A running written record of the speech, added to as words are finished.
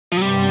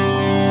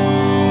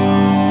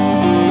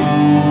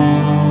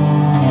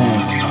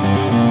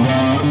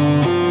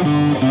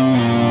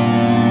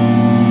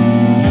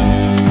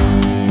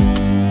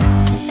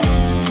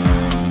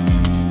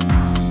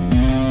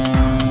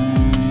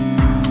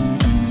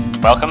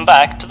Welcome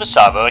back to the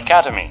Sabo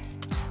Academy.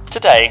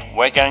 Today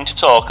we're going to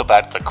talk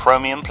about the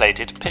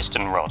chromium-plated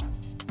piston rod.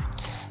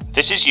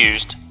 This is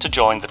used to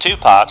join the two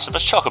parts of a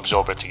shock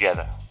absorber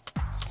together.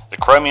 The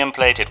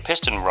chromium-plated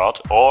piston rod,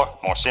 or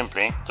more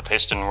simply, the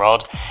piston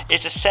rod,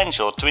 is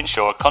essential to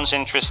ensure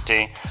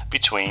concentricity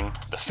between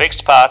the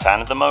fixed part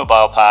and the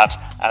mobile part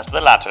as the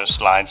latter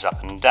slides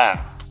up and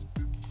down.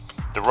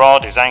 The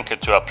rod is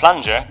anchored to a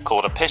plunger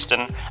called a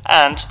piston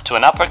and to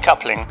an upper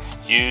coupling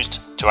used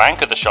to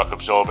anchor the shock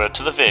absorber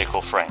to the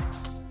vehicle frame.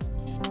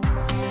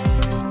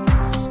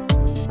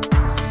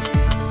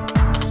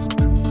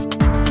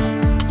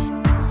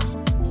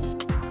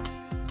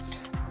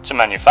 To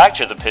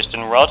manufacture the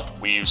piston rod,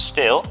 we use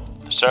steel,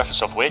 the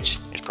surface of which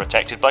is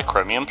protected by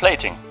chromium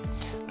plating.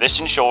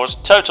 This ensures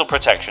total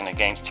protection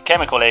against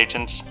chemical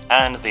agents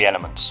and the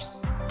elements.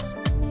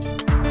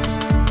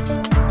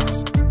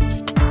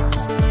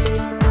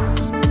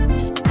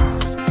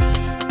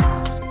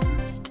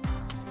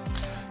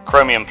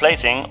 Chromium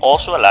plating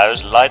also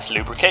allows light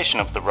lubrication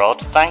of the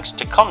rod thanks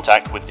to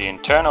contact with the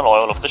internal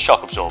oil of the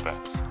shock absorber,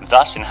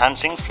 thus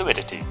enhancing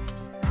fluidity.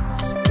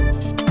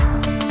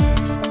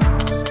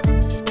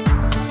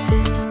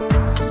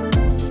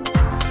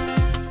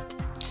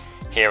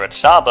 Here at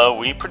Sabo,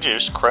 we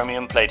produce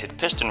chromium-plated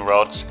piston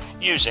rods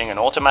using an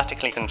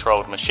automatically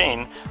controlled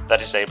machine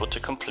that is able to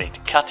complete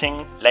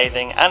cutting,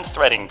 lathing and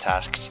threading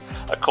tasks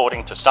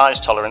according to size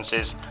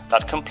tolerances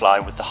that comply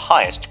with the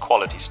highest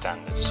quality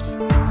standards.